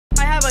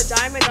have a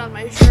diamond on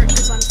my shirt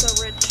because I'm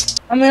so rich.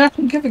 I mean, I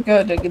can give a go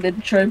at an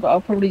intro, but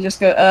I'll probably just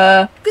go,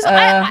 because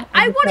I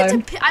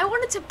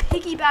wanted to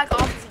piggyback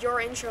off of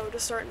your intro to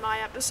start my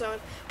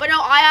episode, but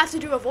now I have to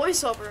do a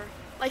voiceover.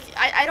 Like,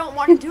 I don't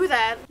want to do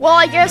that. Well,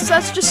 I guess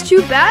that's just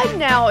too bad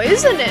now,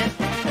 isn't it?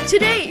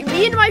 Today,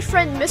 me and my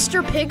friend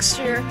Mr.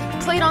 Pigster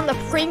played on the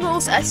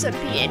Pringles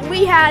SMP, and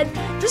we had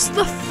just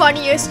the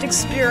funniest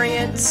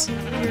experience.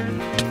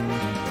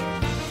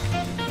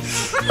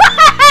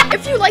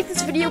 If you like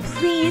this video,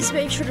 please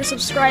make sure to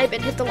subscribe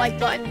and hit the like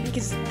button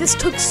because this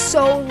took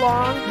so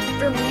long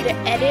for me to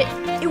edit.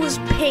 It was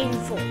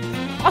painful.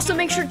 Also,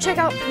 make sure to check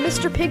out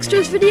Mr.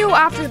 Pigster's video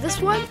after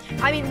this one.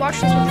 I mean, watch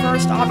this one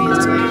first,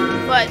 obviously,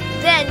 but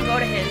then go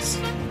to his.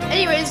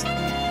 Anyways,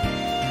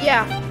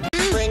 yeah.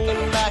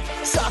 Bringing back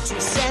socks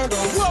with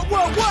sandals.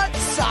 What?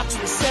 Socks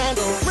with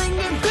sandals.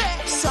 Bringing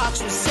back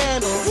socks with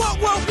sandals.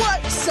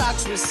 What?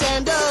 Socks with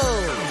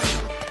sandals.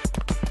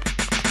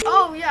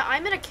 Oh yeah,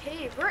 I'm in a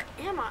cave. Where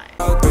am I?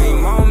 3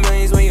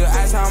 moments when you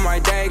ask how my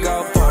day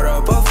go. Put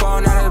up a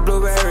phone out of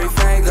blueberry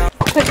fango.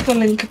 Click the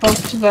link above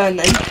to learn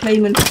and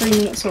claim in 3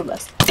 minutes or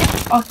less.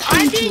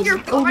 I'm being your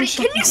body.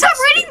 Can you stop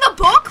reading the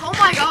book? Oh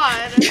my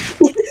god.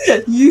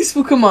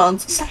 Useful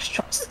commands. /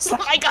 trust. Oh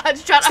my god,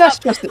 shut up.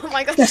 Trust Oh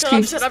my god, shut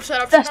up.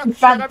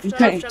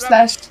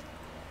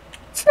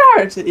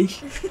 Clarity.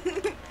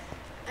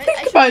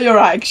 Think about your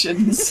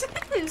actions.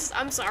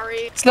 I'm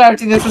sorry.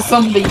 Clarity, this is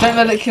something. Don't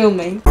let it kill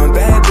me. I'm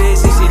bad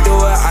bitch, if she do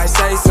it, I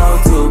say so.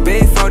 2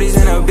 big 40s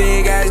and a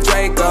big ass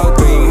Draco.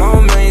 3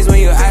 moments when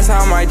you ask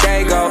how my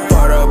day go.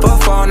 Put up a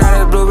phone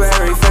out of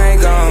blueberry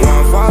fango.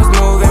 1 false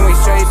move and we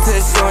straight to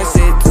showing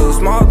shit. 2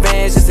 small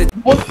bands just to.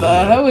 What the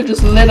hell? We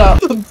just lit up.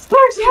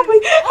 Clarity, help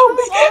me.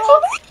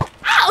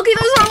 Ah, okay,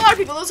 those are a lot of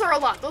people. Those are a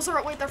lot.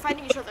 Wait, they're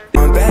fighting each other.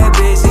 I'm bad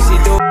bitch, if she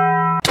do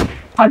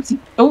it.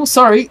 Oh,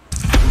 sorry.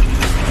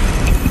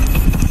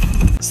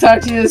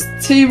 Sorry, there's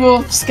 2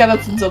 more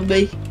skeletons on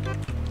me.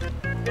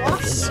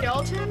 More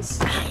skeletons?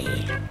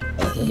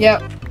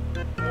 Yep.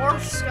 More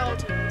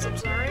skeletons, I'm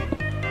sorry.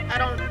 I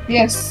don't...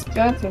 Yes,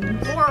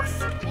 skeletons.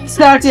 Morph.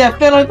 Sorry, I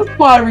feel like the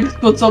firing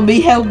spots on me.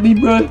 Help me,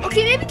 bro.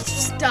 Okay, maybe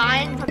just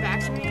die and come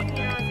back to me. You know,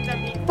 I think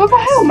that'd be what the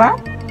hell, man?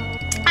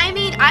 I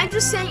mean, I'm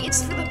just saying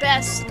it's for the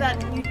best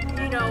that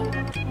you know,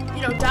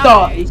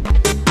 die.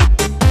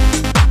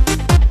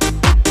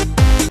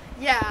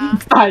 Yeah,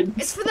 Thanks.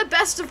 It's for the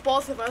best of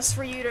both of us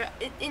for you to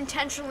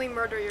intentionally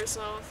murder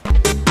yourself.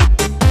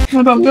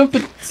 I'm going to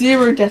put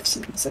 0 deaths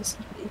in this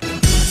SMP.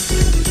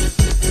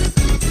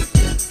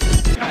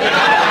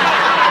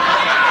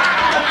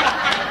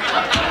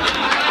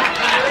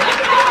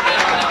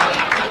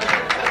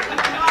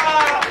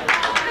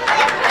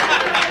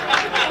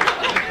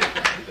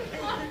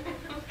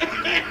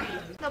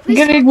 I'm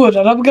getting wood,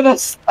 and I'm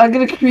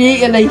gonna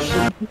create a nation.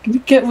 I'm gonna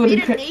get wood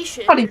and create.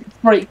 I can't even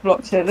break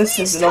blocks here. This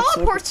is an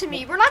awesome. Teleport to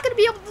me. We're not gonna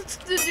be able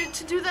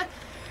to do the.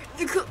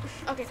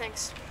 Okay,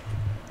 thanks.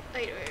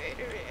 Wait.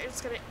 I'm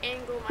just gonna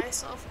angle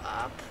myself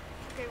up.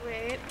 Okay,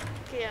 wait.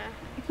 Okay, yeah.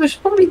 We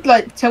should probably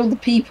like tell the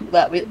people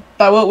that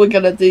what we're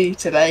gonna do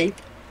today,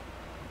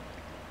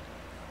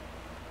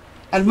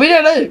 and we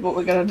don't know what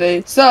we're gonna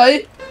do. So.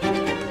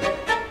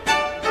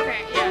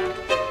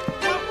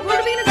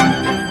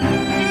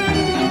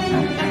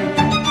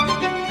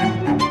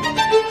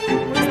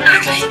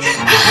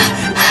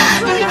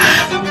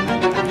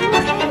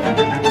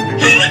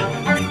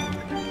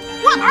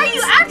 What are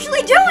you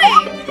actually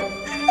doing?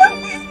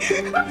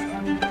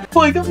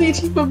 Oh, I got the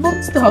achievement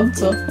Monster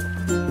Hunter.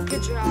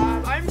 Good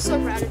job. I'm so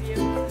proud of you.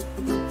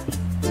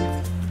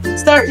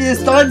 Starting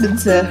his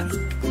diamonds here.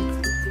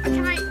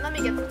 Let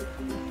me get them.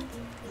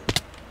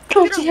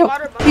 Clarity, help.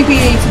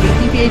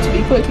 PPA to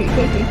me, quickly.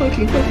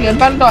 I'm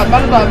about to die.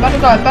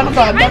 I'm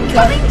coming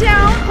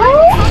down.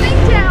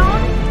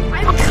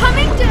 I'm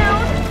coming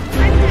down.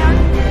 I'm down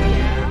here,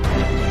 yeah.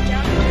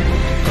 Down here.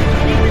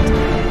 Getting the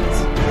diamonds.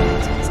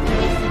 It's gonna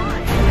be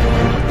fine.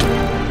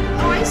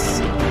 Oh, I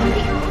see.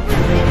 Okay, you're over there.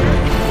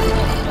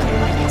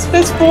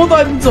 There's 4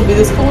 diamonds on me.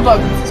 There's 4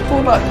 diamonds.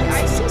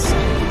 I see some.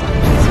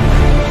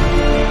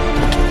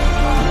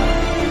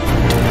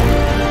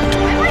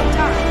 I might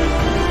die.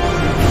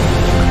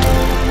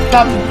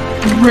 That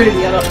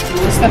really add up to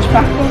the slash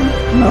back on?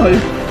 No.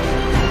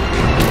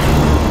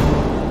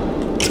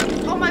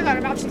 Oh my god,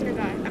 I'm actually gonna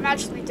die. I'm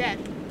actually dead.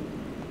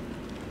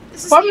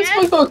 This is the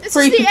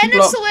end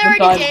of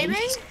Solarity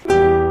Gaming?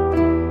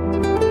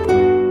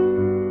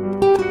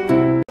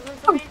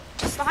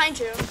 It's behind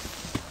you.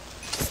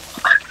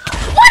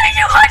 Why did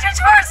you hunch it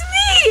towards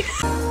me?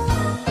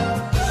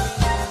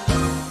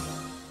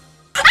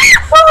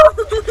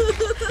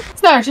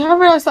 Sorry, I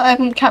realised that I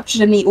haven't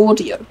captured any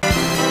audio.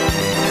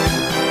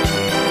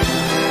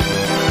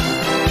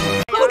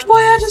 How do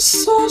I add a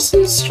source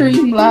in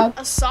Streamlab?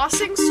 A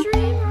saucing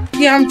stream?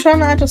 Yeah, I'm trying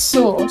to add a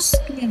source.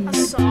 A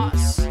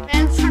sauce.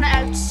 Man's trying to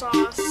add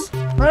sauce.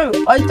 No,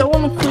 I don't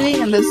want to create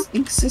an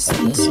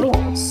existing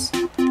source.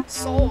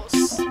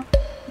 Sauce.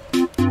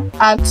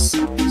 Add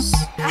sauce.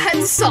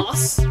 Add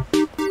sauce.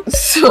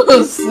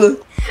 Sauce.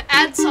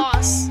 Add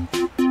sauce.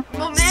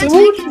 Well, man's So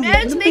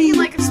making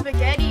like a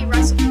spaghetti.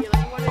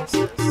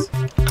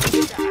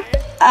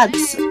 Add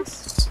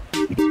sauce.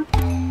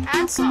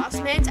 Add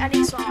sauce. Man's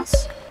adding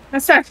sauce.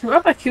 That's actually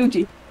what I killed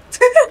you.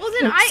 Well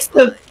then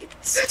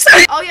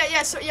oh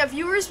yeah. So yeah,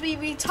 viewers,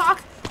 we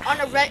talk on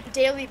a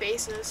daily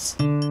basis.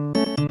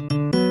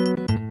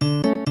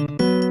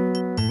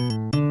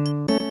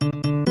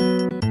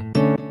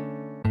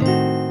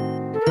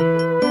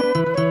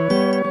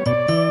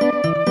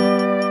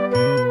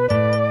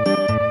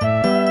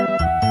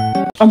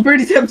 I'm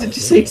really tempted to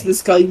say to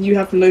this guy, you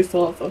have no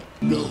father.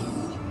 No.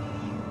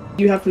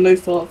 You have no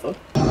father.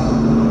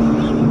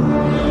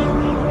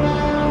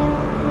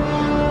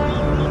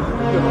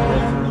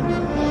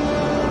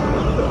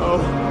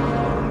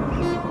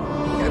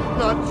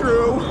 Not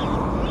true.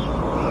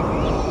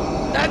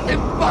 That's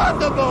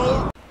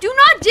impossible. Do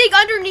not dig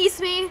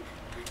underneath me.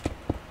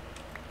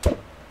 There's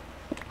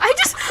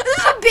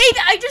a baby.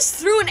 I just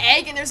threw an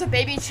egg and there's a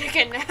baby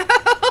chicken now.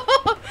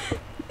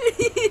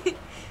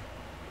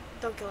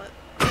 Don't kill it.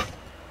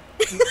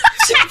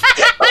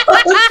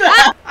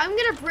 I'm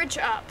gonna bridge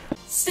up.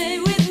 Stay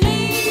with me.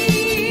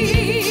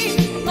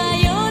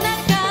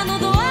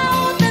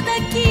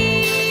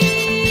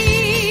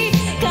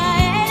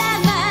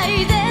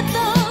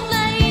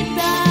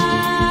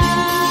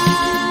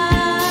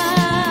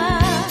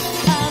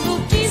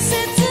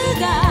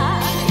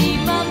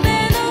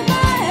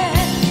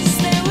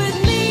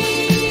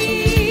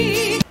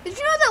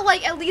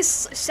 At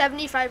least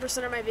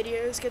 75% of my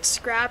videos get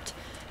scrapped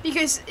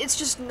because it's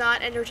just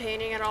not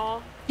entertaining at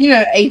all. You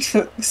know,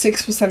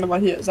 86% of my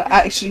viewers are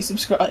actually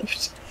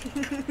subscribed.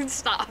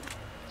 Stop.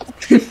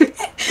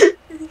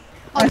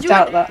 I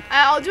doubt that.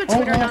 I'll do a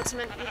Twitter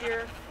announcement with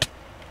your...